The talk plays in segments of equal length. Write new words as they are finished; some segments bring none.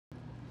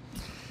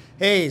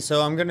Hey,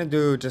 so I'm gonna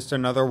do just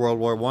another World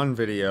War One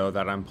video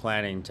that I'm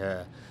planning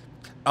to.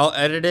 I'll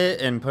edit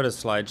it and put a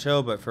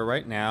slideshow, but for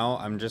right now,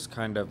 I'm just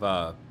kind of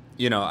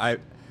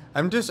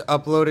I'm just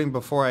uploading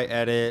before I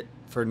edit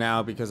for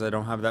now because I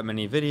don't have that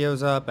many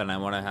videos up and I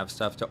want to have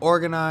stuff to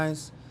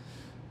organize.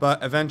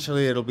 But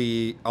eventually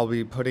I'll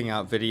be putting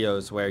out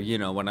videos where,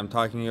 when I'm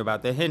talking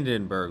about the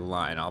Hindenburg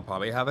line, I'll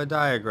probably have a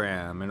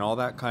diagram and all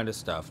that kind of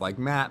stuff, like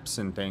maps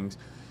and things.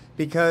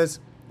 Because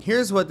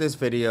here's what this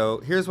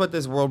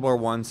World War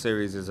One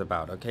series is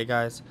about, okay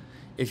guys?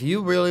 If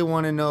you really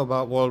want to know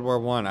about World War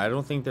One, I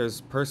don't think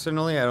there's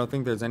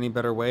any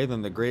better way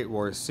than the Great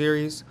War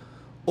series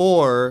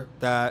or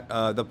that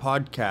the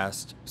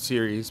podcast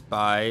series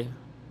by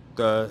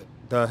the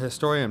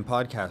historian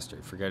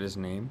podcaster, forget his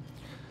name.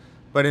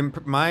 But in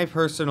my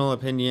personal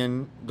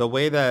opinion, the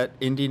way that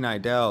Indy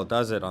Nidell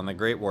does it on the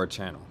Great War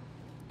channel,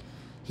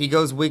 he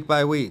goes week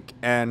by week,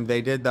 and they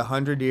did the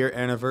 100-year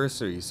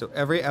anniversary. So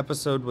every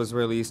episode was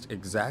released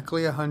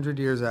exactly 100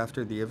 years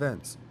after the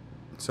events.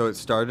 So it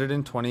started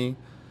in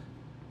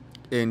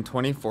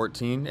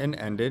 2014 and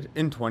ended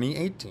in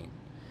 2018.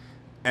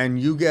 And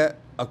you get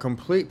a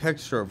complete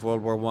picture of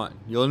World War One.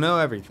 You'll know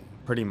everything,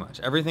 pretty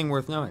much. Everything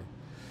worth knowing.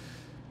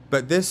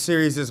 But this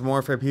series is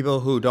more for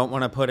people who don't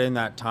want to put in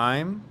that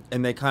time,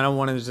 and they kind of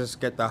want to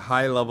just get the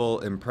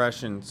high-level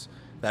impressions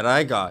that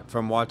I got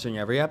from watching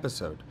every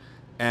episode.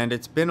 And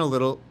it's been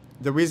the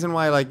reason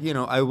why,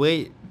 I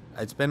wait,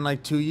 it's been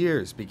like 2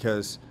 years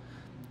because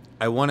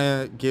I want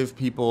to give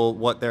people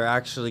what they're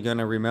actually going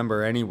to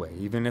remember anyway,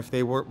 even if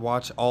they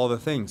watch all the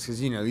things,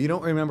 because, you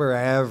don't remember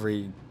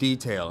every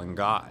detail and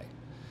guy.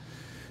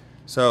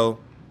 So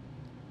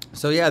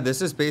yeah,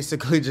 this is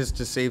basically just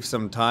to save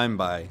some time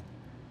by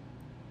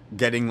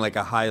getting like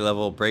a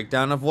high-level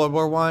breakdown of World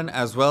War One,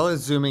 as well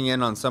as zooming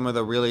in on some of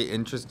the really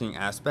interesting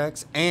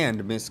aspects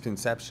and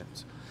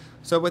misconceptions.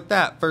 So with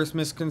that, first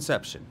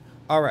misconception.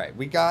 All right,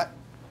 we got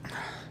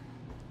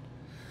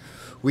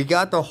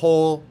the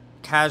whole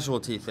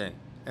casualty thing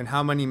and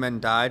how many men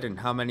died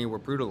and how many were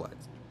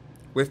brutalized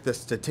with the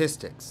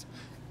statistics.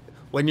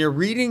 When you're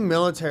reading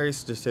military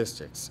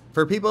statistics,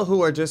 for people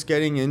who are just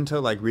getting into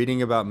like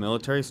reading about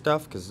military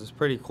stuff, because it's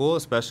pretty cool,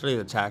 especially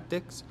the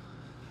tactics,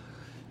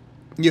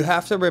 you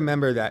have to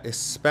remember that,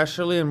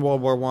 especially in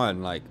World War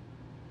One, like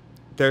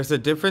there's a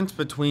difference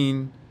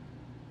between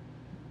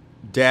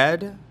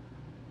dead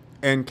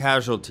and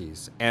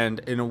casualties, and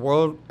in a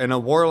war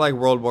like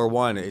World War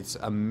One, it's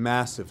a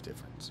massive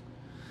difference.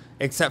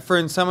 Except for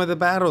in some of the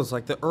battles,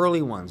 like the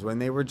early ones, when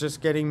they were just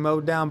getting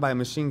mowed down by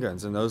machine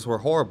guns, and those were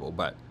horrible.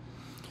 But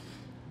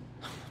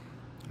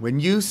when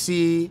you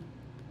see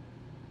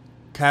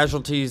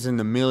casualties in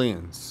the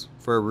millions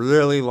for a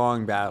really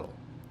long battle,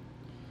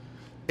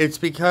 it's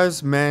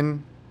because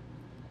men,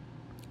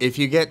 if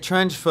you get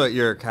trench foot,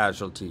 you're a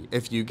casualty.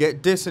 If you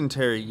get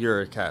dysentery,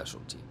 you're a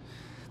casualty.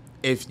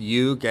 If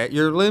you get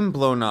your limb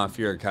blown off,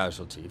 you're a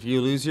casualty. If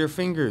you lose your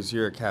fingers,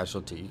 you're a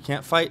casualty. You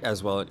can't fight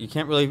as well. You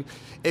can't really.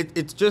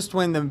 It's just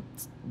when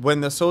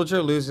the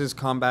soldier loses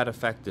combat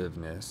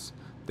effectiveness,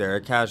 they're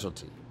a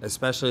casualty,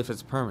 especially if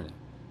it's permanent.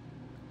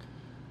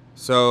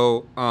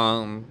 So,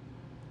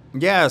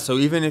 yeah. So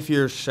even if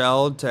you're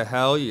shelled to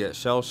hell, you get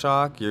shell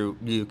shock.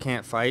 You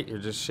can't fight. You're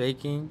just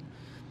shaking.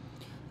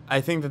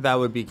 I think that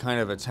would be kind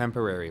of a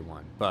temporary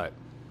one, but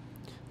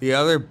the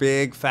other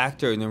big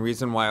factor, and the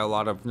reason why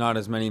not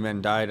as many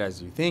men died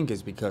as you think,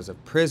 is because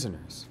of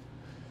prisoners.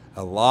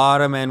 A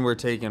lot of men were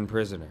taken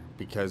prisoner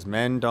because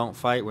men don't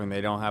fight when they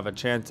don't have a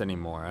chance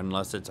anymore,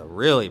 unless it's a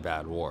really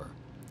bad war.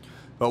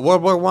 But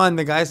World War One,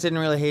 the guys didn't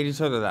really hate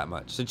each other that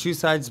much. The two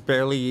sides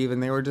barely even.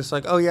 They were just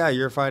like, oh yeah,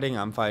 you're fighting,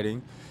 I'm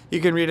fighting. You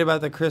can read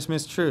about the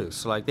Christmas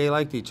truce. Like, they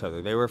liked each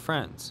other. They were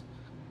friends.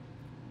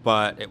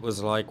 But it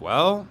was like,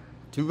 well,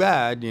 too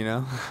bad,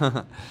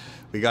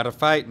 we got to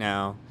fight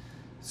now.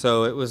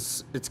 So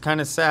it's kind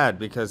of sad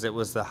because it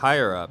was the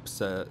higher ups,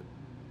 the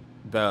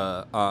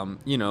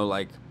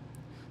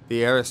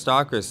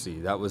aristocracy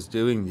that was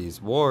doing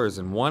these wars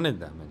and wanted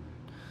them. And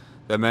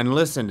the men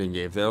listened and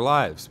gave their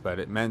lives, but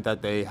it meant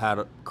that they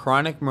had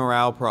chronic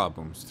morale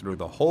problems through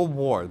the whole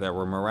war. There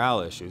were morale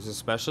issues,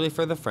 especially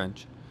for the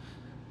French,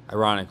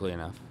 ironically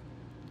enough.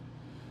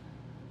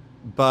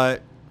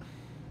 But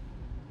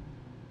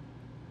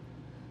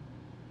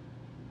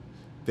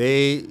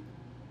they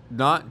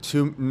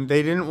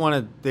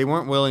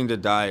weren't willing to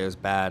die as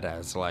bad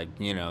as,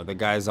 the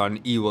guys on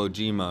Iwo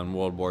Jima in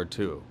World War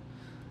II.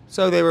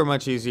 So they were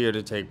much easier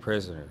to take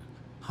prisoner.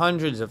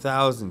 Hundreds of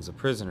thousands of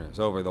prisoners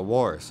over the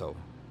war. So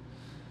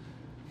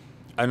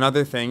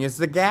another thing is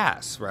the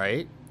gas,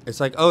 right? It's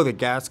like, oh, the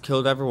gas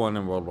killed everyone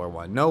in World War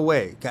One. No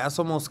way. Gas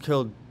almost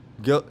killed,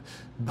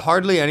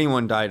 hardly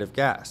anyone died of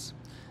gas.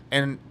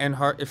 And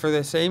for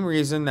the same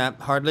reason that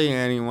hardly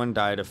anyone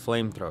died of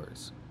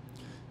flamethrowers.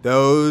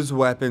 Those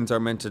weapons are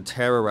meant to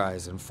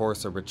terrorize and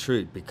force a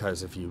retreat,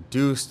 because if you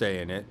do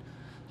stay in it,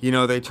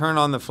 they turn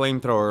on the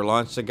flamethrower,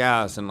 launch the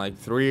gas, and like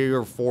 3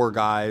 or 4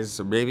 guys,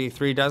 or maybe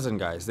 36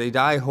 guys, they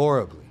die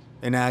horribly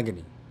in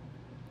agony.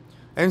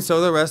 And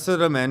so the rest of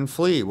the men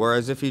flee,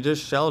 whereas if you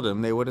just shelled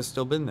them, they would have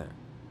still been there.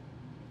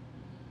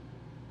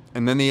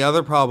 And then the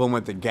other problem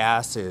with the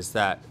gas is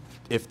that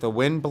if the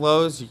wind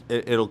blows,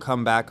 it'll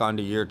come back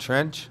onto your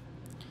trench,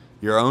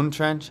 your own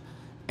trench.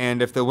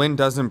 And if the wind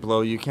doesn't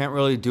blow, you can't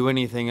really do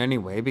anything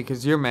anyway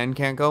because your men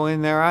can't go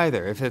in there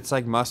either. If it's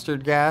like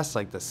mustard gas,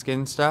 like the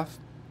skin stuff.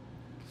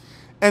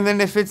 And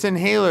then if it's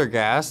inhaler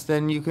gas,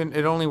 then you can.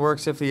 It only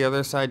works if the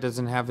other side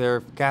doesn't have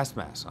their gas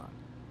mask on.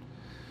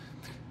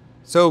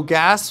 So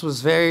gas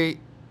was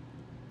very,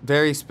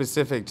 very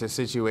specific to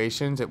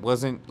situations. It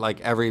wasn't like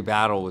every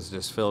battle was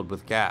just filled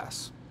with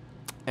gas.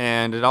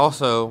 And it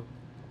also,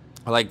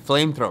 like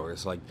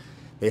flamethrowers, like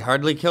they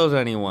hardly killed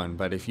anyone,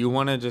 but if you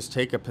want to just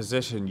take a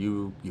position,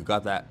 you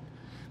got that.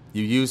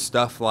 You use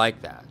stuff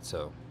like that.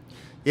 So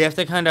you have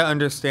to kind of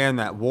understand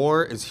that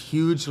war is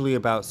hugely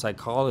about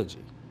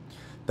psychology.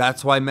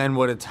 That's why men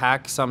would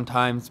attack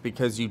sometimes,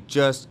 because you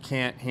just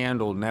can't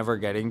handle never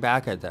getting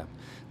back at them.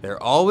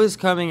 They're always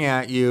coming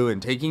at you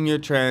and taking your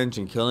trench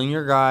and killing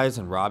your guys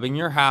and robbing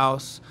your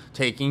house,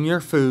 taking your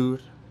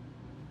food.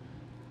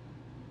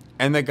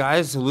 And the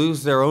guys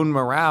lose their own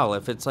morale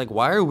if it's like,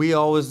 why are we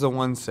always the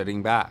ones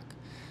sitting back?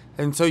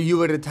 And so you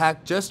would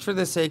attack just for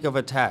the sake of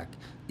attack.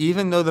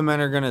 Even though the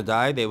men are going to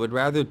die, they would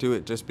rather do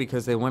it just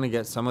because they want to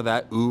get some of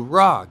that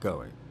ooh-rah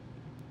going.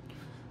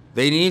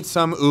 They need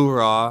some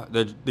ooh-rah.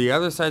 The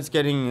other side's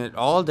getting it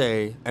all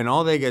day, and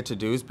all they get to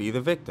do is be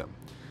the victim.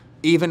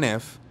 Even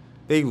if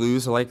they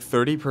lose like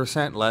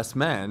 30% less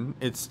men,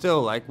 it's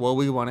still like, well,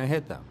 we want to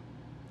hit them.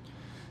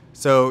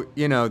 So,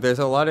 you know, there's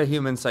a lot of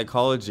human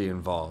psychology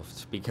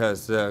involved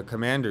because the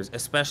commanders,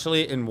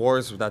 especially in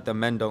wars that the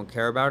men don't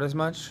care about as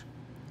much,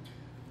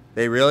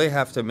 they really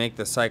have to make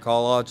the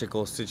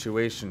psychological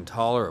situation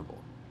tolerable.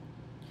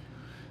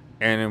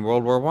 And in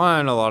World War I,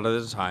 a lot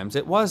of the times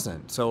it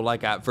wasn't. So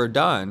like at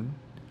Verdun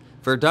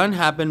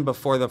happened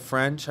before the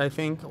French, I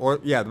think,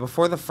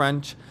 before the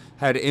French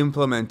had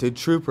implemented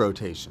troop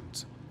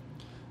rotations.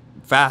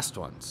 Fast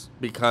ones.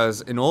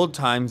 Because in old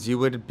times you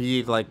would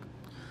be like,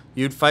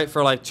 you'd fight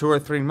for like 2 or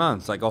 3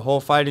 months, like a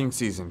whole fighting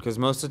season, because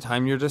most of the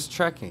time you're just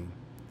trekking.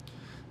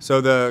 So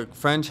the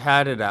French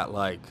had it at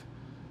like,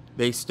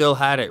 they still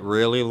had it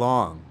really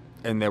long,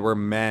 and there were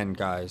men,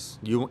 guys.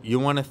 You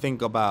want to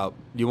think about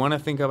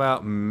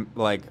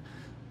like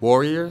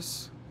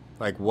warriors,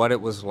 like what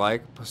it was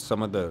like.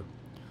 Some of the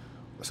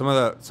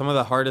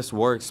hardest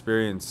war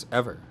experience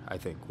ever. I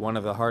think one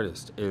of the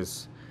hardest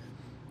is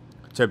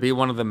to be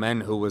one of the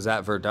men who was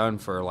at Verdun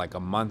for like a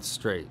month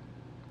straight,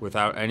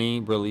 without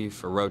any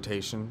relief or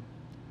rotation.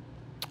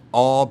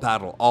 All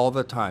battle, all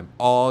the time,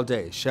 all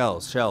day,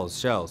 shells,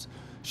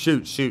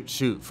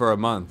 shoot for a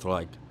month,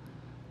 like.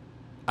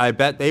 I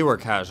bet they were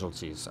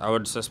casualties. I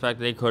would suspect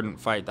they couldn't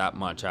fight that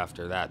much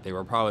after that. They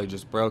were probably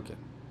just broken.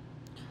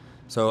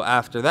 So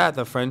after that,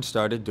 the French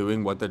started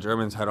doing what the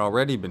Germans had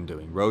already been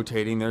doing,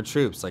 rotating their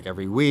troops like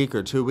every week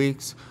or 2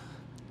 weeks,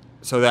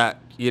 so that,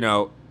 you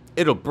know,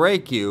 it'll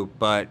break you,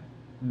 but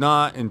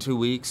not in 2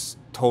 weeks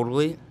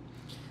totally.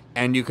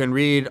 And you can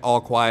read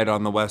All Quiet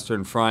on the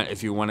Western Front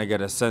if you want to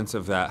get a sense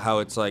of that, how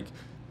it's like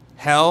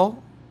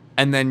hell,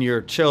 and then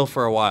you're chill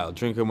for a while,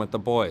 drinking with the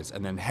boys.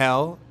 And then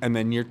hell, and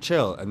then you're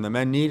chill. And the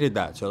men needed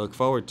that to look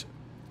forward to.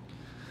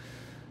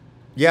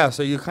 Yeah,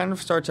 so you kind of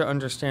start to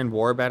understand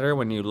war better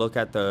when you look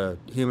at the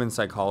human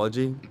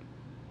psychology.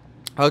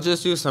 I'll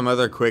just do some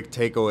other quick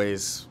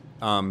takeaways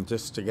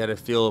just to get a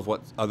feel of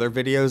what other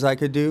videos I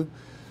could do.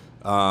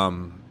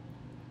 The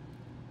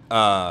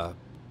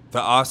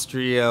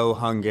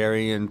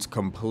Austro-Hungarians'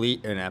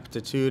 complete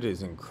ineptitude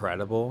is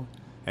incredible.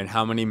 And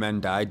how many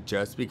men died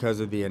just because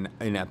of the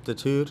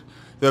ineptitude.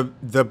 The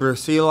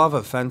Brusilov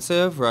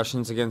offensive,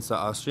 Russians against the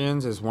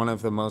Austrians, is one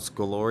of the most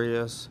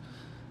glorious.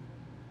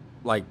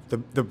 Like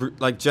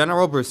like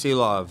General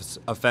Brusilov's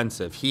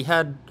offensive, he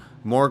had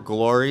more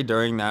glory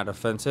during that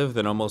offensive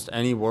than almost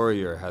any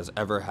warrior has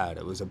ever had.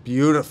 It was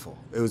beautiful.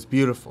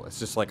 It's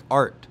just like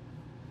art.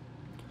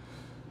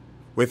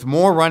 With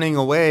more running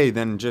away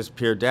than just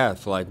pure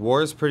death. Like,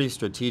 war is pretty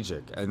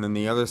strategic, and then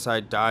the other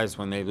side dies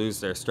when they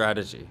lose their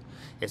strategy.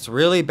 It's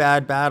really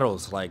bad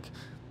battles, like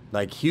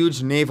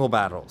huge naval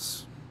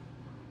battles,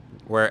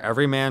 where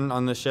every man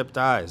on the ship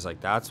dies.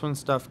 Like, that's when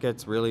stuff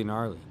gets really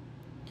gnarly.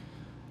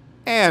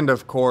 And,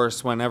 of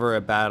course, whenever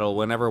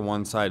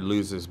one side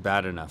loses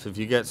bad enough. If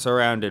you get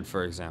surrounded,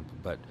 for example.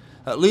 But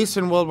at least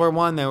in World War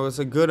I, there was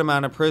a good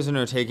amount of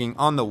prisoner taking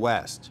on the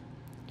West.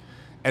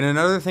 And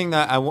another thing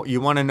that you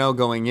want to know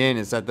going in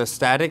is that the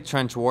static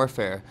trench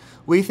warfare,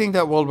 we think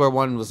that World War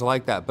I was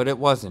like that, but it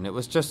wasn't. It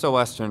was just a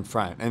Western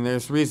Front, and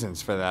there's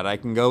reasons for that. I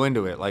can go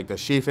into it, like the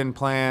Schlieffen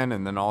Plan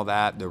and then all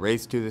that, the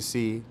race to the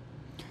sea.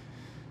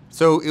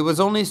 So it was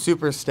only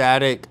super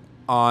static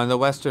on the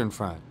Western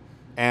Front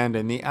and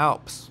in the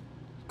Alps,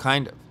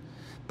 kind of.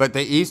 But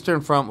the Eastern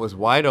Front was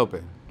wide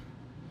open.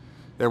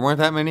 There weren't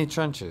that many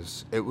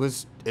trenches.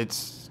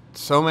 It's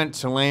so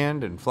much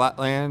land and flat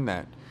land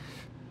that,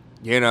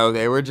 you know,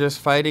 they were just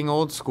fighting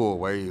old school,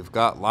 where you've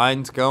got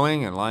lines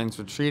going and lines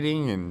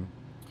retreating, and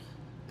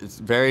it's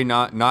very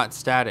not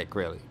static,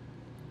 really.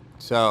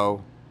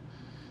 So,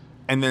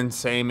 and then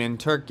same in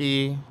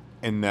Turkey,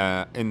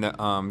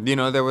 You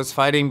know, there was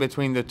fighting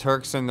between the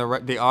Turks and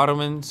the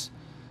Ottomans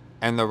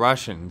and the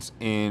Russians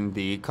in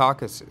the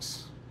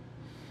Caucasus.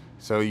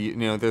 So you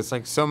know, there's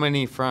like so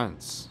many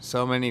fronts,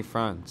 so many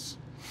fronts.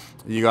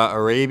 You got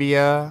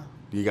Arabia,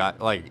 you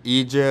got like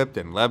Egypt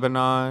and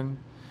Lebanon.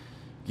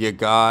 You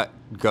got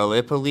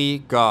Gallipoli.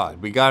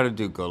 God, we got to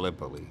do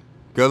Gallipoli.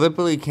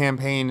 Gallipoli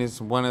campaign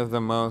is one of the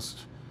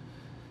most.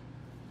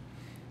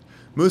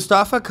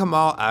 Mustafa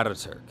Kemal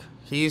Ataturk.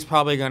 He's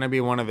probably going to be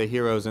one of the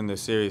heroes in the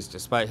series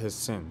despite his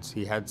sins.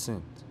 He had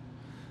sins.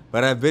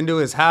 But I've been to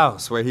his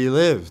house where he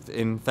lived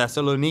in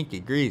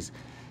Thessaloniki, Greece.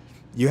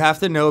 You have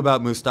to know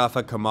about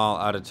Mustafa Kemal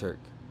Ataturk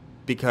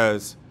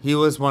because he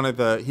was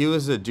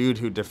the dude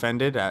who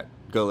defended at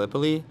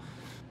Gallipoli.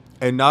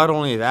 And not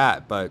only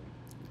that, but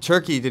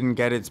Turkey didn't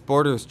get its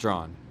borders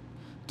drawn.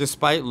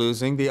 Despite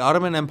losing, the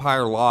Ottoman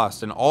Empire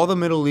lost, and all the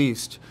Middle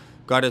East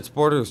got its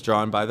borders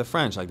drawn by the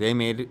French. Like, they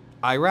made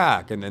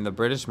Iraq, and then the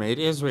British made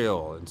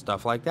Israel, and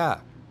stuff like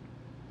that.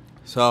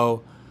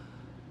 So,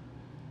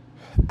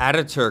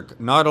 Ataturk,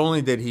 not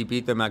only did he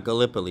beat them at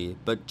Gallipoli,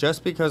 but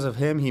just because of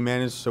him, he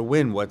managed to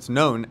win what's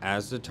known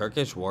as the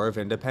Turkish War of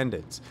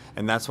Independence.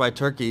 And that's why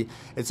Turkey,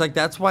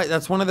 that's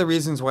one of the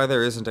reasons why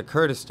there isn't a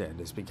Kurdistan,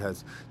 is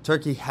because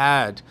Turkey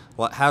has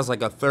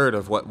like a third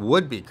of what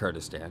would be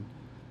Kurdistan.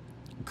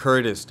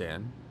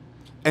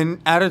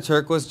 And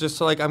Ataturk was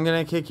just like, I'm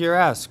going to kick your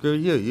ass. Screw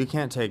you. You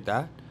can't take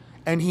that.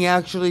 And he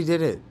actually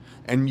did it.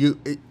 And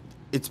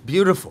it's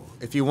beautiful.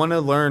 If you want to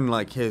learn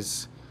like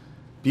his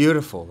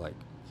beautiful.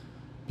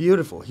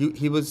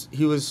 He was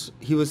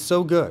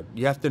so good.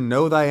 You have to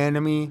know thy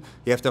enemy.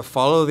 You have to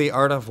follow the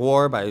art of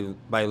war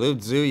by Lu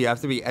Tzu. You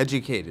have to be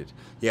educated.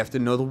 You have to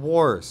know the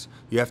wars.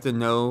 You have to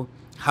know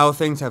how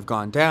things have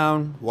gone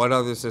down, what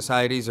other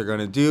societies are going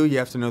to do. You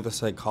have to know the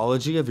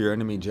psychology of your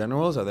enemy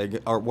generals.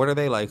 What are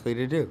they likely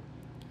to do?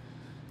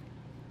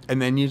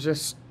 And then you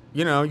just,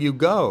 you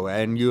go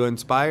and you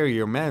inspire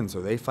your men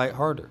so they fight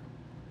harder.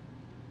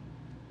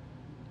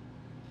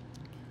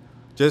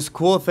 Just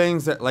cool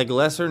things that, like,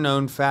 lesser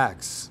known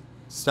facts.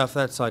 Stuff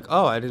that's like,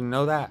 oh, I didn't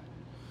know that.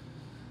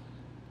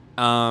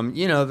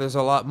 There's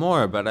a lot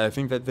more, but I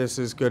think that this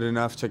is good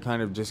enough to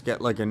kind of just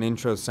get like an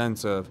intro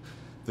sense of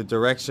the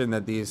direction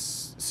that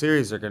these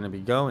series are going to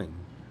be going.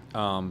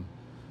 So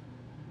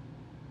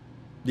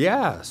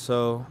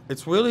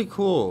it's really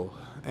cool.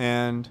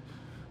 And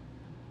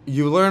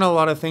you learn a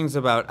lot of things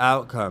about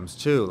outcomes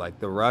too, like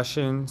the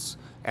Russians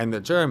and the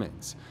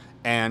Germans,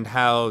 and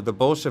how the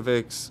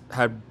Bolsheviks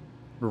had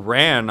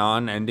ran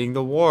on ending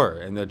the war,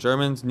 and the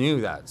Germans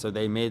knew that, so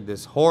they made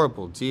this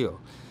horrible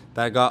deal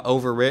that got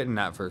overwritten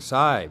at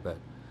Versailles. But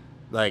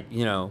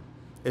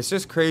it's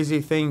just crazy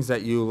things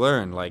that you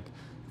learn. Like,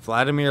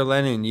 Vladimir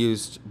Lenin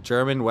used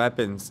German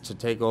weapons to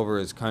take over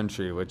his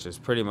country, which is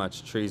pretty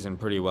much treason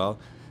pretty well,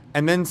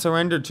 and then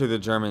surrendered to the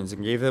Germans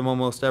and gave them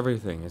almost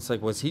everything. It's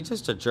like, was he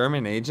just a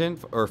German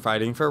agent or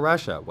fighting for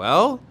Russia?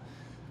 Well,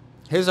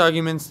 his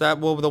argument's that,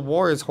 well, the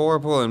war is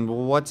horrible and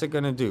what's it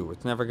going to do?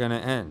 It's never going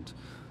to end.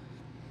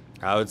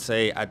 I would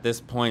say at this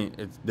point,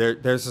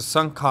 there's a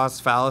sunk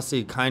cost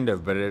fallacy, kind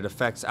of, but it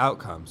affects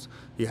outcomes.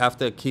 You have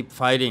to keep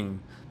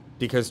fighting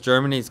because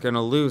Germany's going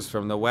to lose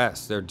from the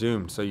West. They're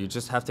doomed. So you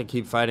just have to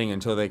keep fighting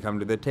until they come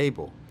to the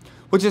table,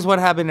 which is what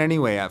happened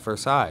anyway at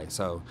Versailles.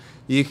 So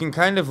you can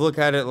kind of look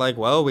at it like,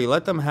 well, we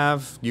let them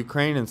have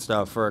Ukraine and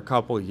stuff for a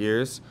couple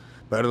years,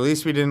 but at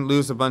least we didn't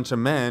lose a bunch of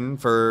men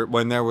for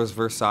when there was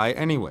Versailles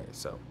anyway.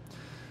 So,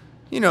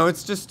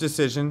 it's just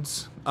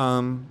decisions.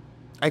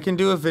 I can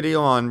do a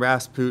video on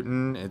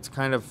Rasputin.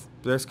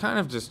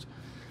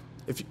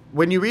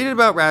 When you read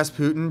about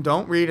Rasputin,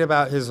 don't read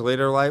about his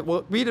later life.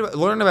 Well,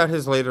 learn about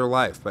his later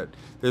life, but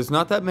there's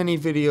not that many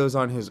videos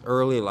on his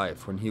early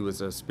life when he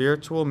was a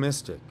spiritual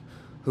mystic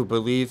who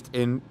believed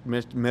in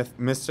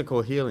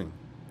mystical healing.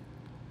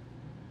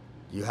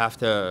 You have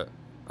to,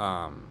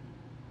 that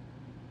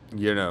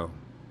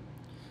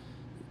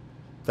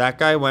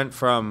guy went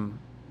from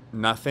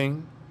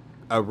nothing,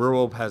 a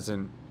rural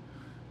peasant,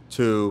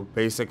 to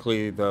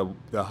basically the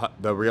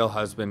real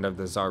husband of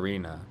the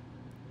Tsarina.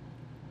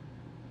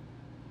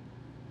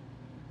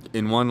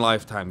 In one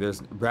lifetime.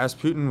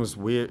 Rasputin was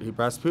weird.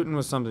 Rasputin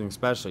was something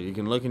special. You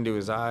can look into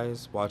his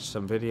eyes, watch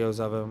some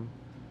videos of him.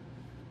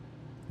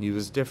 He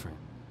was different.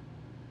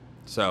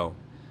 So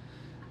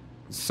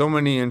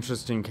many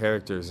interesting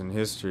characters in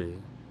history.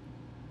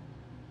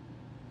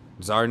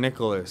 Tsar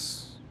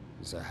Nicholas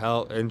is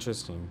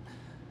interesting.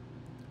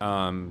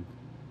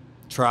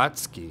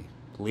 Trotsky.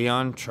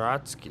 Leon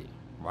Trotsky.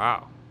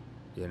 Wow.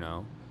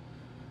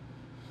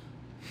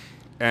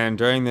 And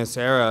during this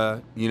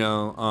era,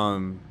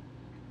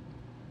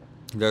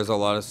 there's a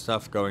lot of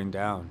stuff going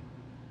down.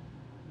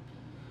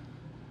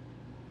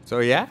 So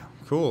yeah,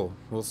 cool.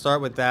 We'll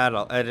start with that.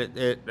 I'll edit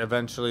it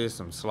eventually,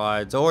 some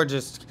slides, or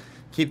just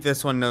keep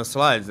this one no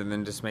slides and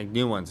then just make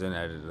new ones and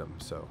edit them.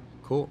 So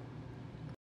cool.